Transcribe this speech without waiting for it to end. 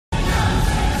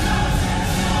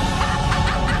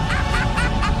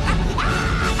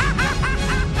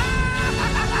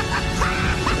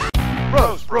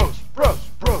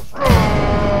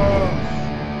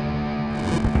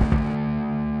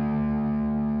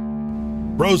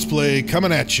BrosPlay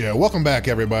coming at you. Welcome back,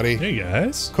 everybody. Hey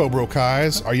guys. Cobro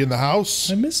Kais, are you in the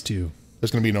house? I missed you.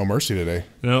 There's gonna be no mercy today.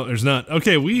 No, there's not.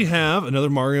 Okay, we have another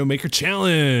Mario Maker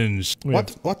challenge.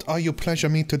 What are you pleasure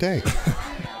me today?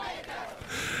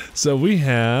 So we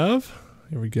have.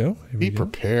 Here we go. Be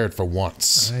prepared for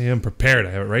once. I am prepared.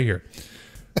 I have it right here.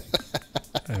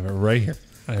 I have it right here.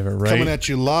 I have it right. Coming at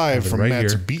you live from right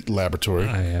Matt's here. Beat Laboratory.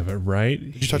 I have it right.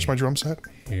 Did you touch my drum set?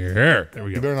 Here. There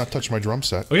we go. You better not touch my drum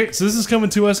set. Okay, so this is coming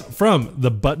to us from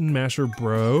the Button Masher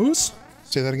Bros.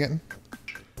 Say that again.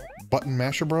 Button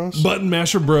Masher Bros? Button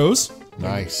Masher Bros.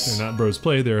 Nice. They're not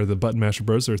BrosPlay. They're the Button Masher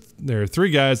Bros. They're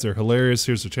three guys. They're hilarious.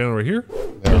 Here's their channel right here.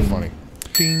 They're funny.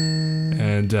 Ding.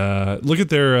 And look at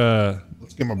their.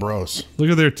 Let's give them a bros. Look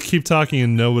at their keep talking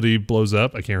and nobody blows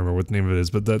up. I can't remember what the name of it is,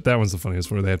 but that one's the funniest,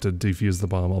 where they have to defuse the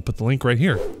bomb. I'll put the link right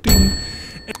here. Ding.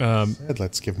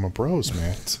 Let's give them a bros,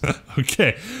 Matt.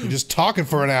 Okay. You're just talking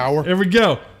for an hour. Here we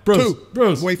go. Bros.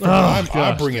 Bros. Wait for me.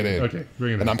 I'll bring it in. Okay,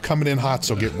 bring it in. And I'm coming in hot,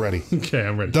 so get ready. Okay,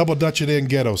 I'm ready. Double Dutch it in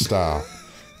ghetto style.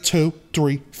 2,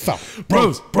 3, 4.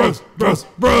 Bros. All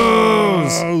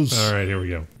right, here we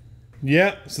go.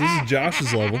 Yeah, so this is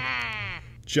Josh's level.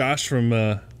 Josh from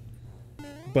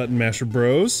Button Masher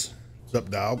Bros. What's up,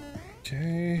 dog?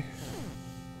 Okay.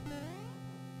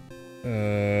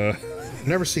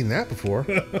 Never seen that before.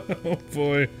 Oh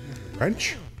boy.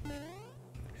 Wrench?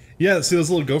 Yeah, see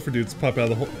those little gopher dudes pop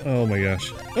out of the hole. Oh my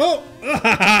gosh. Oh!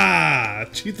 Ah!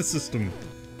 Cheat the system.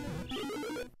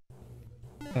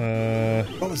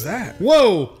 What was that?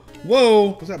 Whoa!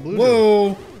 Whoa! What's that blue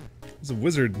Whoa! It's a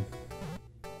wizard.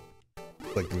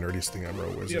 Like the nerdiest thing ever, a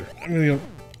wizard. Yep, I'm gonna go.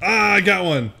 Ah, I got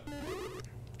one!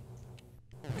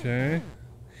 Okay.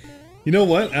 You know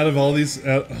what? Out of all these,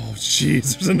 oh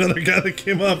jeez, there's another guy that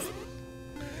came up.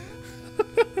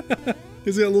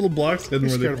 He's got little blocks hidden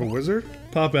You where scared of a wizard?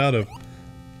 pop out of.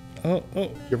 Oh.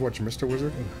 You ever watch Mr.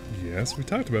 Wizard? Yes, we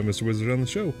talked about Mr. Wizard on the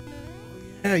show.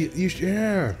 Yeah,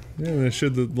 yeah. Yeah, and I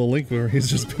showed the link where he's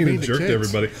just being a the jerk to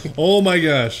kids. everybody. Oh my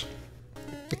gosh.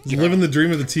 He's living the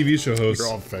dream of the TV show host. You're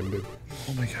all offended.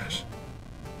 Oh my gosh.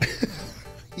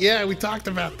 Yeah, we talked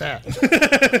about that.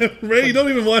 Ray, you don't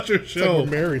even watch our Like show. we're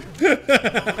married.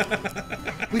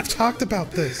 We've talked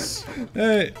about this.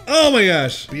 Hey. Oh my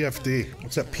gosh. BFD.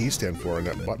 What's that P stand for on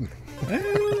that button?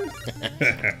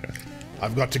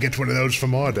 I've got to get one of those for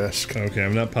my desk. Okay,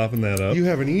 I'm not popping that up. You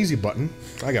have an easy button.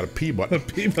 I got a P A button.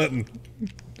 P button.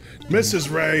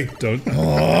 Mrs. Ray. Don't.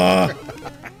 Oh.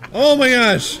 Oh my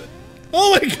gosh.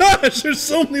 Oh my gosh, there's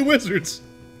so many wizards.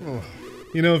 Oh.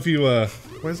 You know, if you, Why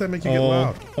does that make you get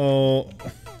loud? Oh.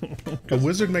 A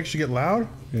wizard makes you get loud?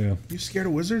 Yeah. You scared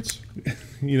of wizards?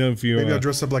 You know, if you, Maybe I'll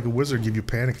dress up like a wizard, give you a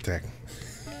panic attack.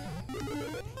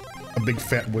 A big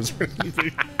fat wizard.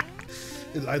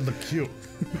 I'd look cute.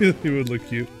 he would look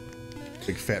cute.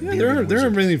 Big fat Yeah, bearded there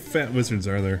aren't wizard. many fat wizards,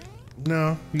 are there?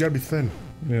 No, you gotta be thin.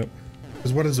 Yep.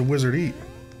 Because what does a wizard eat?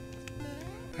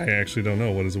 I actually don't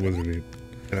know. What does a wizard eat?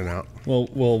 In and out. Well,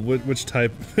 which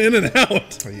type? In and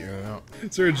out. I eat in and out.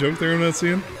 Is there a joke there I'm not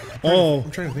seeing? Oh, I'm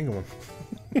trying to think of one.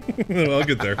 I'll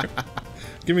get there.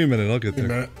 Give me a minute. I'll get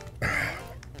there.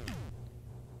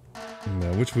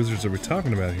 Now, which wizards are we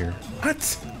talking about here?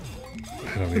 What?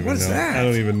 I don't even What is know. that? I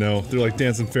don't even know. They're like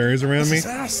dancing fairies around me.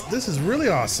 This is really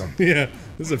awesome. Yeah,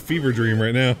 this is a fever dream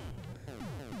right now.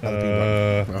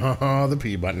 Oh, the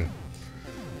P button.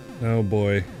 Oh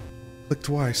boy. Click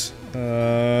twice.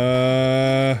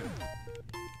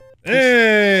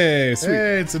 Hey, sweet.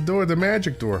 Hey, it's the door, the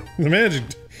magic door. The magic.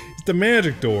 It's the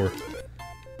magic door.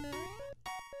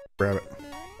 Grab it.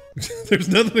 There's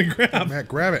nothing to grab. Matt,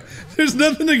 grab it. There's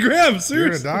nothing to grab. You're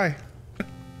Seriously. gonna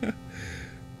die.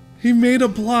 He made a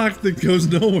block that goes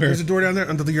nowhere. There's a door down there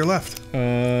to your left.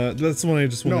 That's the one I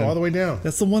just went in. No, all the way down.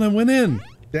 That's the one I went in.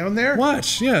 Down there?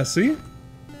 Watch, yeah, see?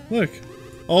 Look.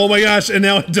 Oh my gosh, and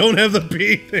now I don't have the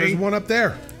P There's thing. one up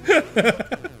there.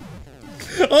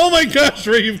 Oh my gosh,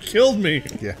 Ray, you've killed me.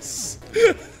 Yes.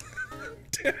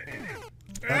 Not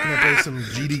gonna play some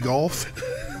GD golf.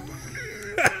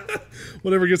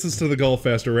 Whatever gets us to the golf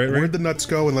faster, right? Where'd the nuts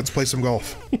go and let's play some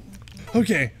golf.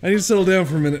 Okay, I need to settle down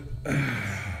for a minute.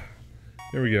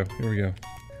 Here we go, here we go.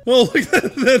 Oh, look,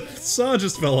 that saw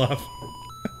just fell off.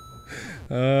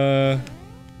 What are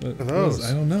those?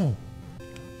 I don't know.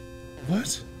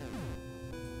 What?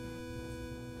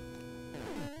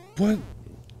 What?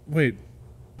 Wait.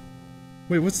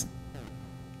 Wait, what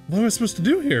am I supposed to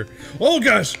do here? Oh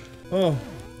gosh! Oh.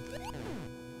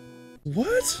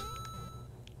 What?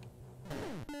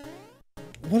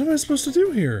 What am I supposed to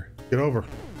do here? Get over.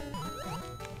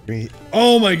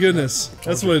 Oh my goodness!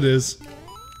 That's what it is.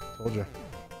 Told you.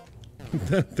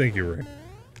 Thank you, Ray.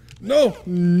 No!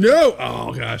 No!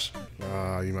 Oh, gosh.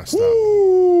 You messed up.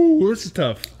 Ooh, this is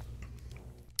tough.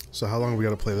 So how long we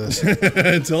gotta play this?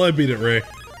 Until I beat it, Ray.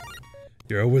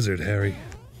 You're a wizard, Harry.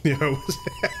 You know,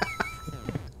 it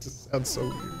just sounds so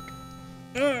weird.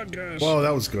 Oh, gosh. Well,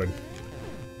 that was good.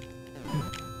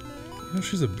 You know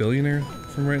she's a billionaire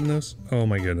from writing those? Oh,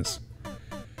 my goodness.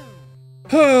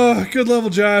 Oh, good level,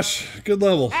 Josh. Good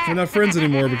level. We're not friends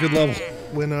anymore, but good level.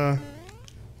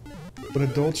 When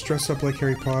adults dress up like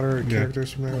Harry Potter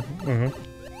characters from there, Uh-huh.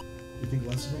 you think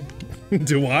less of them?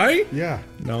 Do I? Yeah.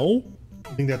 No.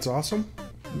 You think that's awesome?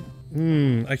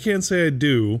 I can't say I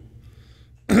do,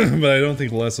 but I don't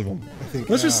think less of them.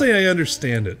 Let's just say I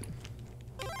understand it.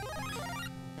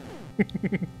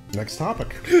 Next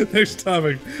topic. Next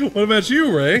topic. What about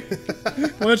you, Ray?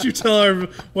 Why don't you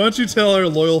tell our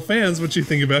loyal fans what you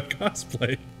think about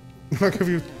cosplay?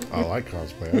 I like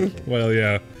cosplay, actually. Well,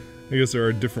 yeah. I guess there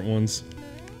are different ones.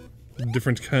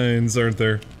 Different kinds, aren't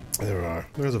there? There are.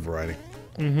 There's a variety.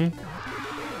 Mm-hmm.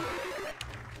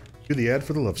 Do the ad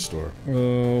for the love store.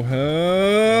 Oh,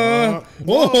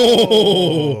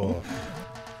 whoa!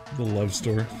 The love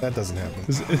store. That doesn't happen.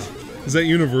 Is that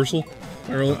universal?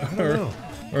 Are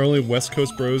only West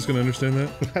Coast bros gonna understand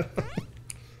that?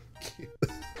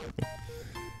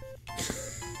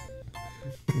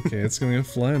 Okay, it's gonna go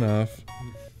flying off.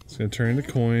 It's gonna turn into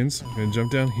coins. I'm gonna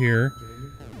jump down here.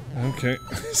 Okay.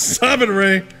 Stop it,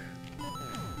 Ray!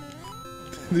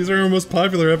 These are our most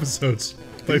popular episodes.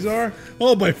 These are?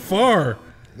 Oh, by far!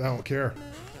 I don't care.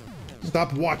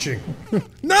 Stop watching.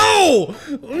 No!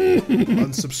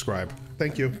 Unsubscribe.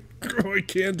 Thank you. Oh, I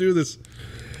can't do this.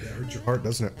 That hurts your heart,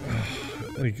 doesn't it?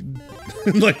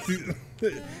 Like,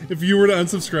 if you were to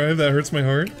unsubscribe, that hurts my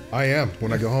heart. I am.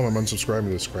 When I go home, I'm unsubscribing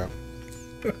to this crap.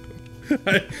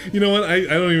 You know what? I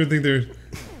don't even think there.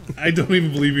 I don't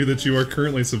even believe you that you are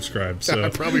currently subscribed. So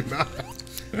Probably not.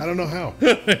 I don't know how.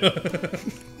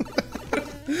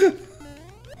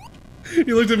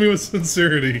 He looked at me with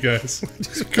sincerity, guys.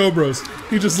 Cobros,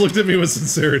 he just looked at me with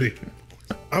sincerity.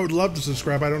 I would love to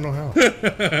subscribe. I don't know how.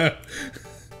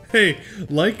 Hey,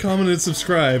 like, comment, and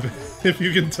subscribe if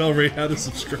you can tell Ray how to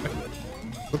subscribe.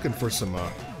 Looking for some. No!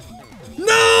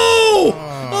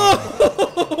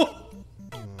 Oh!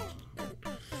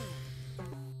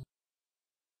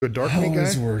 Good dark meat How guy.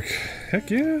 does this work? Heck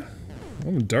yeah!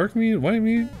 I'm a dark meat, white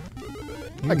meat.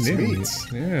 You Likes name it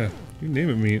meats. meat. Yeah, you name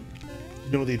it meat.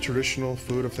 You know the traditional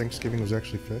food of Thanksgiving was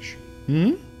actually fish?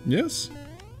 Hmm? Yes.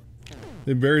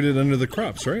 They buried it under the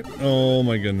crops, right? Oh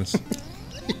my goodness.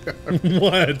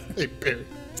 What? They buried.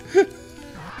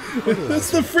 That's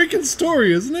the freaking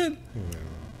story, isn't it?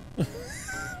 What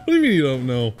do you mean you don't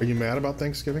know? Are you mad about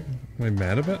Thanksgiving? Am I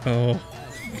mad about? Oh.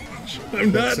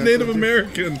 I'm not Native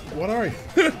American. What are you?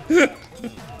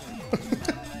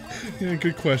 Yeah,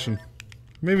 good question.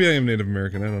 Maybe I am Native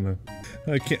American, I don't know.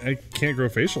 I can't grow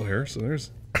facial hair, so there's...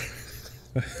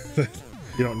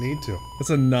 You don't need to.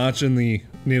 That's a notch in the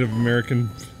Native American...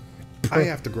 I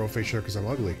have to grow facial hair because I'm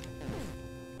ugly.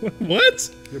 What?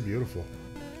 You're beautiful.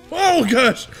 Oh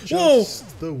gosh! Whoa!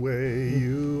 Just the way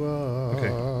you are. Okay,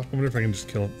 I wonder if I can just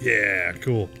kill him. Yeah,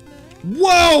 cool.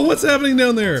 Whoa! What's happening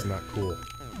down there? It's not cool.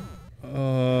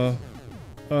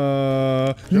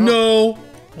 No!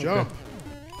 Jump.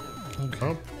 Okay.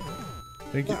 Jump.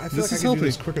 Thank you. I feel This like is I can do helping.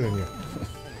 this quicker than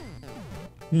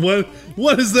you.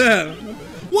 What is that?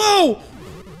 Whoa!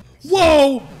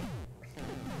 Whoa!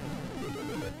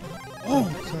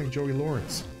 Oh! It's like Joey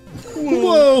Lawrence.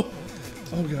 Whoa!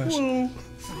 Oh gosh. Whoa.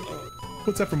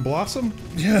 What's that from Blossom?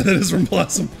 Yeah, that is from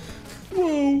Blossom.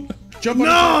 Whoa. Jump on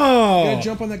No! You gotta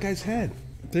jump on that guy's head.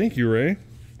 Thank you, Ray.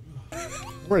 I'm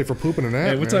ready for pooping an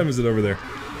Hey, what time is it over there?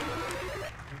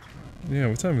 Yeah,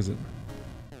 what time is it?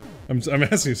 I'm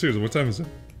asking you seriously, what time is it?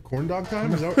 Corn dog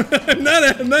time? Is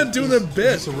that I'm not doing a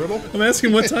bit. Is this a riddle? I'm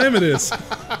asking what time it is.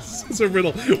 It's a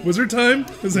riddle. Wizard time?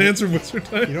 Is the answer wizard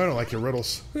time? You know I don't like your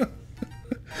riddles.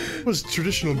 It was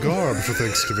traditional garb for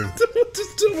Thanksgiving.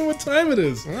 Just tell me what time it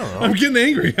is. I don't know. I'm getting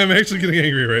angry. I'm actually getting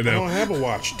angry right I now. don't have a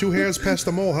watch. 2 hairs past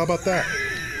the mole. How about that?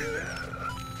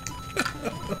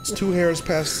 It's 2 hairs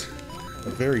past a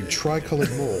very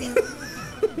tricolored mole.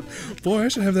 Boy, I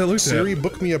should have that looked Siri, at.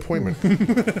 book me appointment.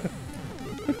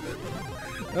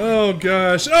 Oh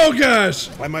gosh. Oh gosh.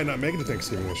 I might not make it to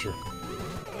Thanksgiving this year.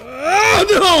 Oh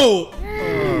no!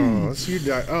 Oh, let's see you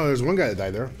die. Oh, there's one guy that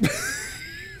died there.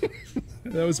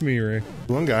 That was me, Ray.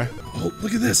 One guy. Oh,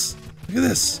 look at this. Look at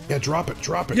this. Yeah, drop it,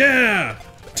 drop it. Yeah!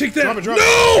 Take that! Drop it, drop no!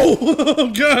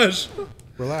 Oh gosh!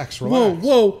 Relax, Whoa, relax.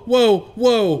 whoa, whoa,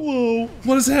 whoa! Whoa.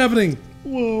 What is happening?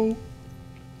 Whoa.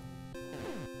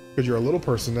 Because you're a little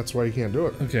person, that's why you can't do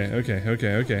it.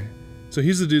 Okay. So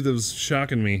he's the dude that was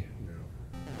shocking me.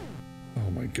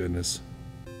 Oh my goodness.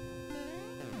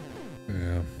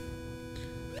 Yeah.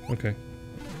 Okay.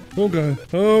 Oh god.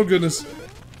 Oh goodness.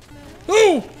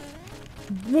 Oh!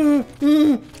 I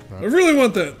really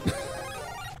want that.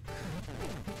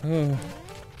 Oh.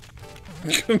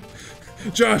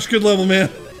 Josh, good level, man.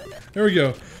 There we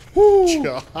go. Woo.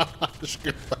 Josh,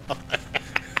 good.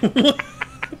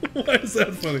 Why is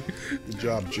that funny? Good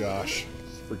job, Josh.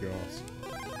 Freaking awesome.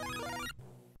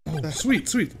 Oh, sweet,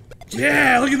 sweet.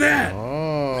 Yeah, look at that.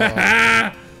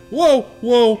 Oh. Whoa,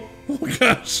 whoa. Oh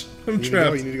gosh, I'm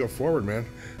trapped. You need to go forward, man.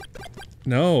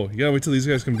 No, you gotta wait till these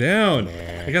guys come down.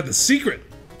 Nah. I got the secret.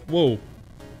 Whoa.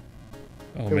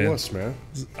 Oh It man. was, man.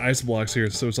 There's ice blocks here,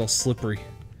 so it's all slippery.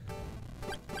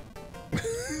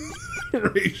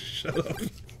 Ray, shut up.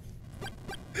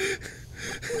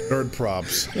 Nerd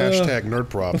probs. Hashtag nerd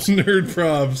probs. Nerd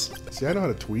probs. See, I know how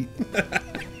to tweet.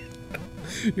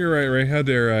 You're right, Ray. How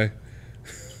dare I?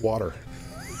 Water.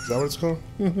 Is that what it's called?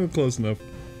 Close enough.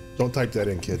 Don't type that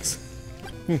in, kids.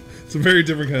 It's a very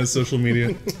different kind of social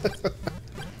media.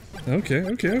 Okay,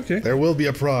 okay, okay. There will be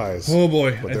a prize. Oh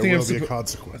boy, But I there think will be a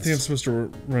consequence. I think I'm supposed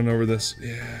to run over this.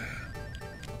 Yeah.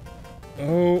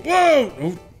 Oh,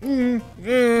 whoa! Oh,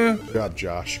 Good job,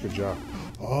 Josh. Good job.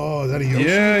 Oh, is that a Yoshi?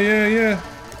 Yeah, yeah, yeah.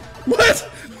 What?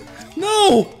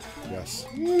 No! Yes.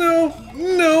 No!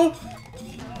 No!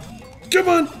 Come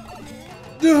on!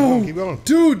 No! Keep going.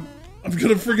 Dude! I'm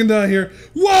gonna freaking die here.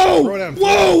 Whoa! Throw it at him.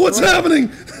 Whoa! What's happening? You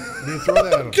need to throw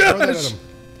that at him. Throw that at him.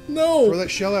 No! Throw that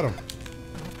shell at him.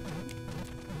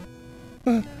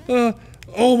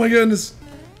 Oh my goodness!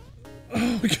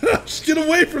 Oh my gosh! Get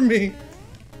away from me!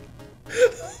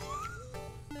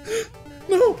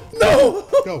 No! No!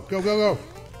 Go, go, go, go.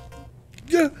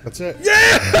 Yeah! That's it.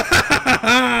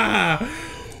 Yeah!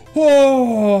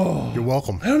 Oh! You're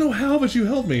welcome. I don't know how, but you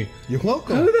helped me. You're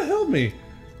welcome. How did that help me?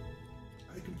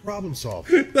 I can problem solve.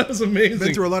 That was amazing.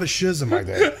 Been through a lot of shiz in my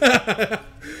day.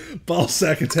 Ball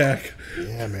sack attack.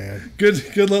 Yeah, man.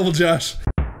 Good level, Josh.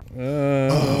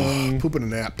 Poop in a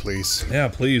nap, please. Yeah,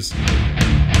 please.